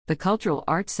The Cultural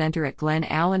Arts Center at Glen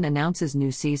Allen announces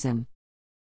new season.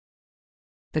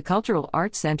 The Cultural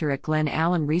Arts Center at Glen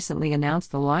Allen recently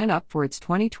announced the lineup for its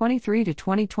 2023 to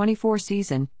 2024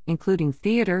 season, including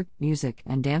theater, music,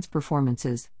 and dance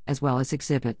performances, as well as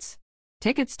exhibits.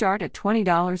 Tickets start at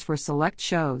 $20 for select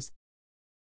shows.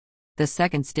 The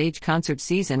second stage concert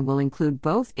season will include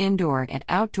both indoor and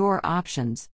outdoor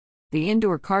options. The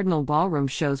indoor Cardinal Ballroom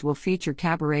shows will feature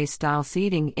cabaret-style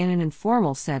seating in an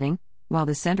informal setting, while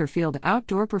the Centerfield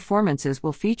outdoor performances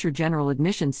will feature general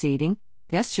admission seating.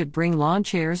 Guests should bring lawn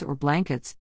chairs or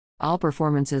blankets. All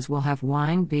performances will have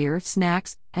wine, beer,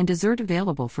 snacks, and dessert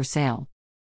available for sale.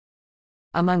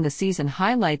 Among the season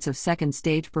highlights of second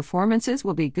stage performances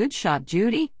will be Good Shot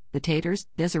Judy, The Taters,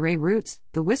 Desiree Roots,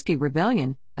 The Whiskey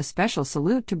Rebellion, A Special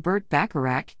Salute to Burt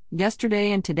Bacharach,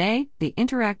 Yesterday and Today, The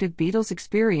Interactive Beatles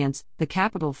Experience, The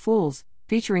Capitol Fools,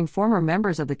 featuring former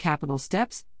members of the Capitol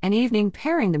Steps, an evening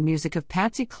pairing the music of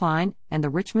Patsy Cline and the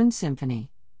Richmond Symphony,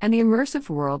 and the immersive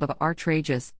world of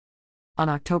Artrageous. On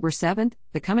October 7th,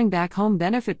 the Coming Back Home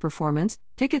benefit performance,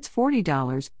 tickets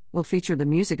 $40, will feature the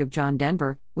music of John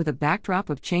Denver, with a backdrop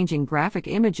of changing graphic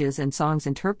images and songs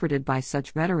interpreted by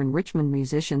such veteran Richmond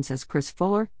musicians as Chris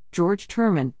Fuller, George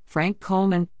Turman, Frank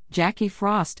Coleman, Jackie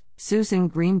Frost, Susan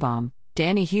Greenbaum,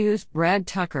 Danny Hughes, Brad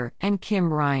Tucker, and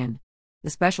Kim Ryan. The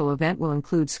special event will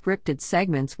include scripted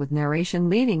segments with narration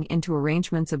leading into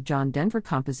arrangements of John Denver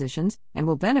compositions and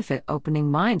will benefit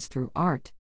opening minds through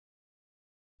art.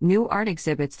 New art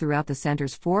exhibits throughout the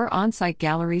center's 4 on-site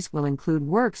galleries will include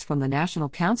works from the National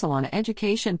Council on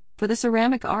Education for the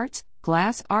Ceramic Arts,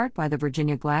 glass art by the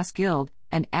Virginia Glass Guild,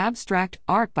 and abstract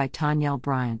art by Tanyelle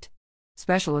Bryant.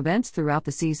 Special events throughout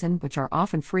the season, which are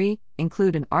often free,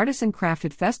 include an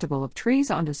artisan-crafted festival of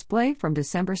trees on display from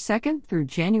December 2nd through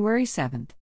January 7th.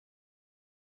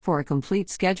 For a complete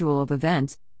schedule of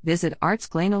events, visit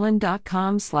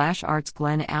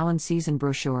artsglenallen.com/artsglenallen season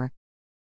brochure.